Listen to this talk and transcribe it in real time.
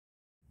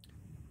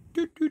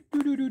The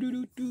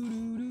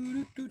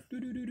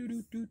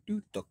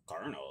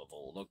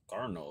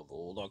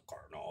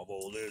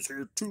carnival is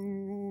here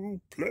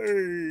to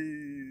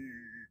play.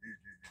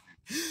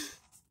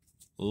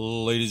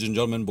 Ladies and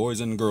gentlemen, boys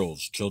and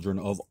girls, children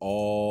of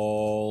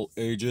all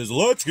ages,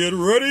 let's get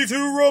ready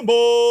to rumble!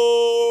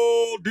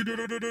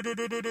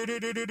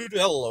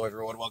 Hello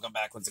everyone, welcome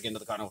back once again to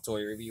the Carnival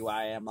Toy Review.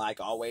 I am,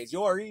 like always,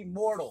 your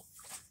immortal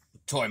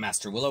Toy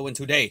Master Willow, and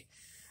today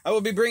I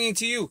will be bringing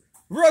to you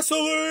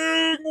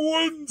Wrestling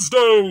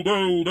Wednesday!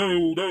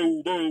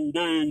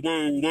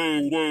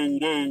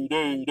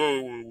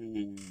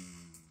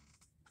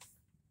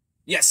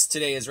 Yes,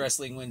 today is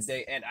Wrestling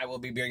Wednesday, and I will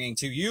be bringing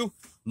to you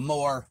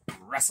more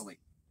wrestling.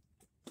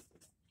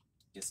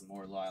 Get some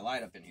more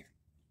light up in here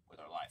with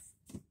our life.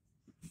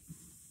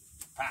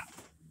 Pow.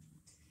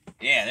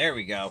 Yeah, there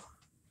we go.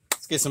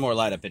 Let's get some more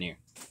light up in here.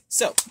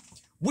 So,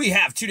 we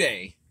have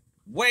today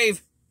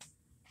Wave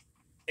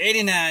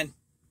 89,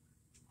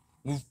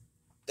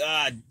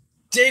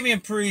 Damien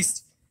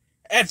Priest,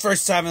 and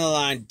first time in the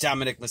line,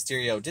 Dominik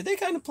Mysterio. Did they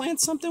kind of plan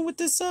something with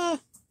this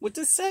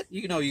set?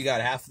 You know, you got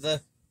half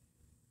the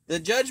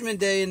Judgment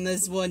Day in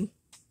this one.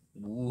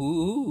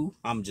 Woo!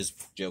 I'm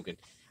just joking.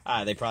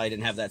 They probably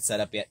didn't have that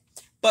set up yet.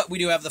 But we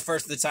do have the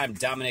first of the time,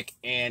 Dominik,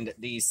 and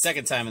the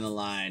second time in the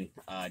line,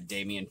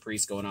 Damien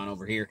Priest going on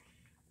over here.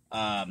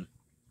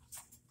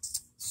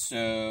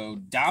 So,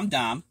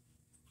 Dom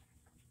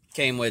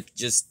came with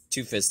just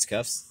 2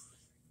 fisticuffs,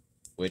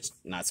 which,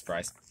 not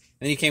surprised.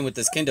 And then he came with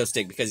this kendo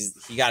stick because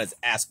he got his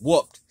ass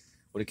whooped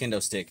with a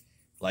kendo stick,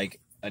 like,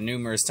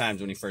 numerous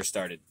times when he first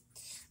started.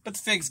 But the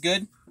fig's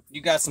good.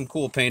 You got some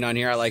cool paint on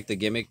here. I like the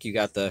gimmick. You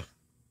got the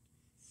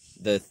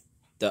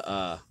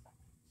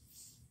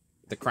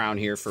crown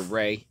here for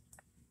Ray.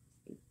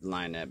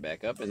 Line that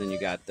back up. And then you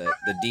got the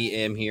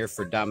DM here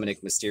for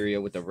Dominik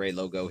Mysterio with the Ray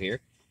logo here.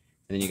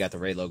 And then you got the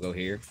Ray logo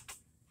here.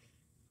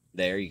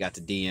 There, you got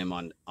the DM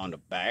on the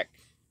back.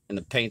 And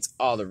the paint's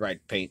all the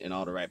right paint in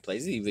all the right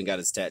places. He even got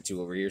his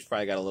tattoo over here. He's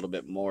probably got a little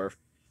bit more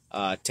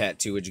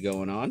tattooage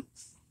going on.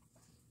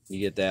 You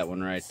get that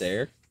one right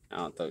there. I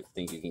don't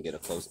think you can get a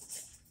close.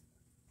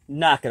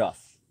 Knock it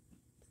off.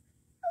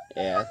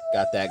 Yeah,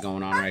 got that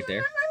going on right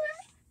there.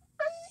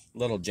 A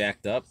little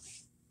jacked up.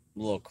 A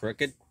little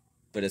crooked.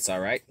 But it's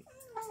alright.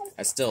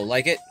 I still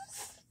like it.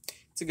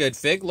 It's a good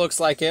fig.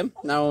 Looks like him.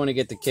 Now I want to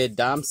get the kid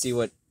Dom.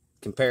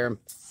 Compare them.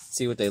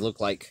 See what they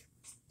look like.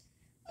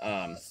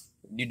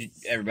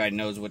 Everybody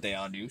knows what they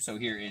all do. So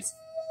here is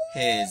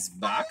his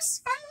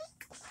box.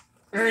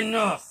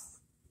 Enough.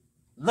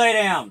 Lay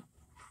down.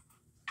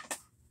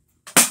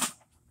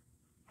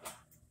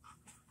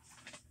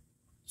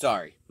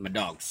 Sorry, my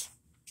dogs.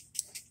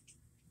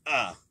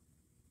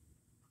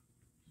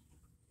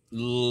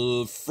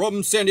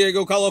 From San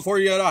Diego,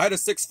 California, I had a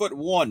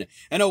 6'1"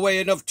 and a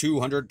weight of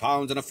 200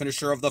 pounds and a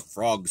finisher of the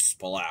Frog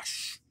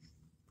Splash.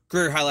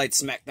 Career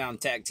highlights: SmackDown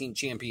Tag Team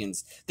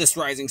Champions. This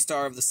rising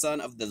star of the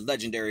son of the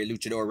legendary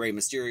luchador Rey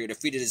Mysterio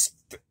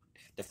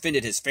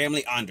defended his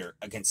family honor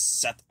against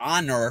Seth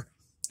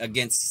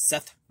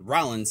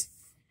Rollins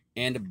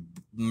and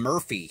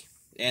Murphy.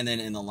 And then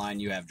in the line,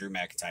 you have Drew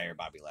McIntyre,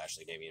 Bobby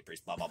Lashley, Damien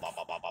Priest, blah, blah, blah,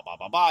 blah, blah, blah, blah,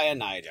 blah, blah, and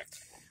Nia Jax.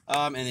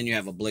 And then you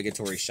have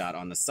obligatory shot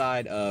on the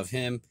side of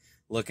him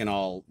looking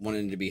all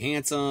wanting to be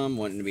handsome,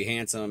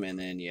 and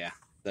then, yeah,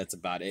 that's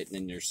about it. And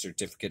then your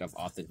certificate of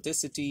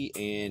authenticity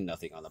and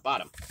nothing on the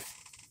bottom.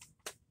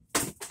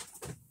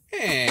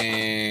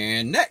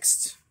 And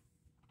next,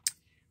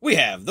 we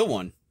have the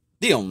one,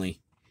 the only,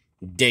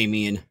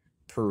 Damien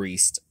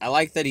Priest. I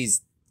like that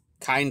he's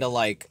kind of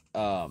like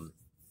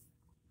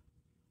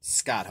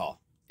Scott Hall.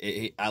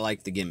 I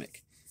like the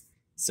gimmick.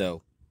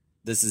 So,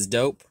 this is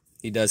dope.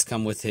 He does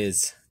come with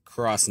his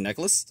cross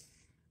necklace.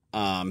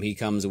 He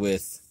comes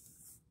with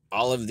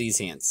all of these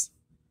hands.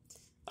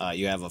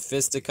 You have a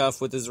fisticuff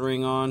with his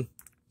ring on.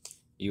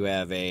 You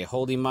have a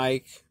holding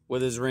mic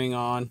with his ring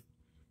on.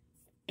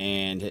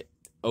 And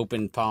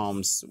open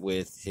palms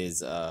with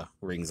his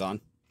rings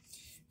on.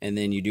 And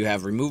then you do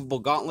have removable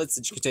gauntlets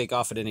that you can take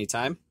off at any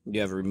time.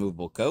 You have a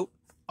removable coat.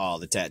 All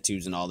the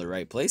tattoos in all the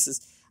right places.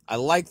 I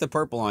like the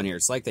purple on here.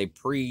 It's like they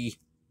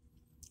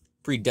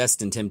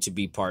predestined him to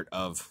be part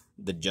of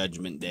the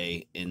Judgment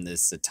Day in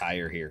this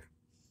attire here.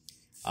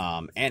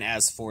 And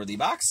as for the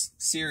box,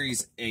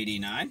 Series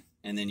 89.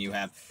 And then you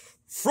have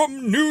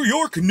from New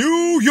York,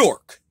 New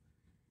York.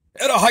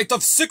 At a height of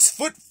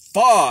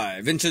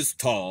 6'5"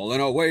 tall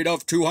and a weight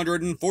of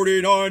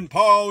 249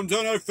 pounds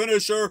and a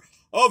finisher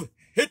of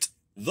Hit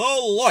the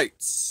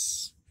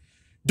Lights.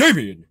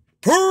 Damien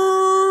Priest.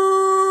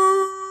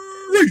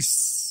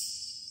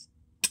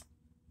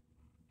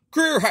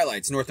 Career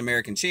highlights: North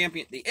American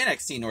Champion, the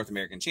NXT North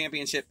American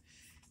Championship,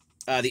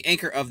 the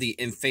anchor of the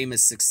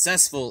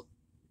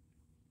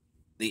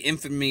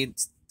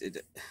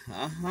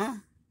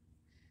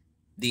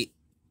the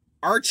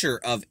Archer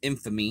of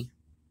Infamy,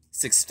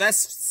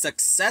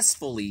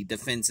 successfully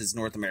defends his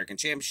North American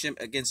Championship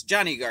against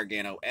Johnny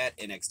Gargano at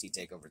NXT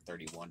TakeOver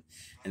 31.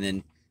 And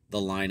then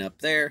the line up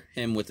there,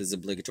 him with his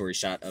obligatory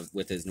shot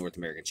with his North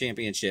American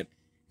Championship,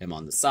 him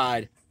on the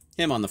side,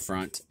 him on the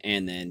front,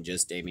 and then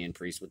just Damien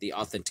Priest with the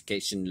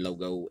authentication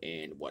logo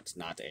and what's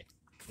nothing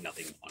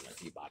on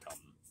the bottom.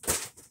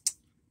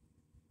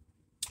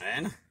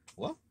 And,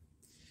 well,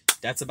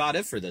 that's about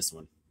it for this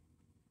one.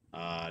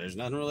 There's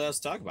nothing really else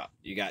to talk about.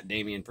 You got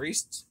Damien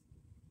Priest.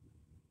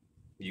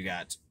 You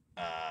got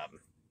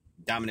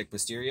Dominik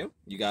Mysterio.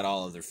 You got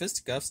all of their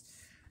fisticuffs.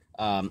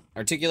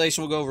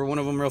 Articulation, we'll go over one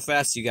of them real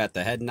fast. You got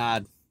the head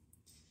nod,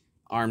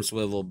 arm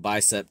swivel,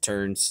 bicep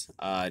turns,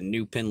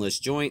 new pinless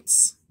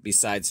joints.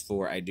 Besides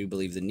for, I do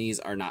believe the knees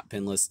are not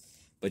pinless,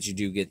 but you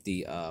do get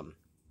the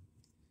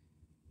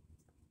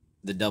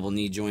double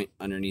knee joint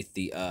underneath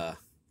the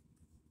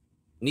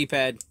knee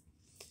pad.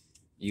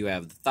 You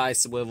have the thigh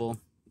swivel,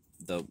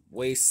 the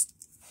waist.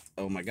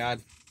 Oh my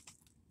God,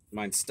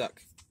 mine's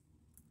stuck.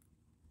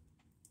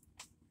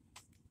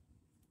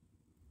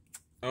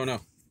 Oh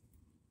no.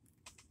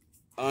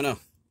 Oh no.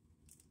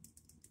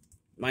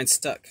 Mine's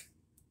stuck.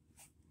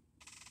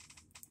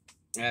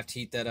 I have to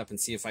heat that up and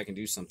see if I can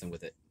do something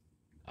with it.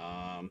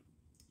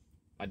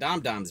 My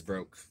dom-dom's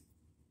broke.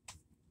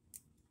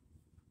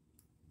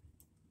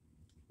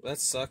 That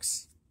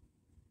sucks.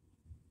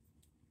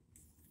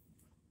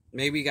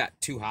 Maybe it got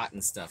too hot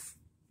and stuff.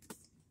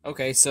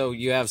 Okay, so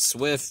you have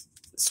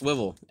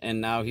swivel, and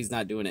now he's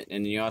not doing it.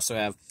 And you also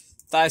have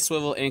thigh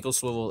swivel, ankle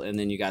swivel, and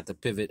then you got the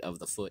pivot of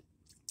the foot.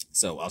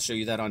 So I'll show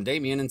you that on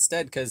Damien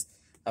instead, because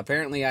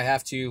apparently I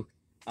have to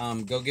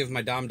go give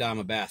my dom-dom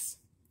a bath.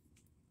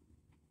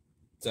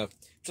 So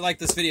if you like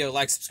this video,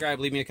 like, subscribe,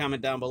 leave me a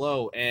comment down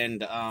below,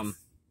 and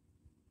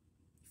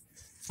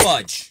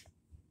fudge.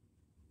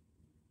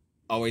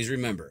 Always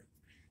remember,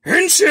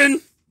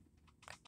 Henshin!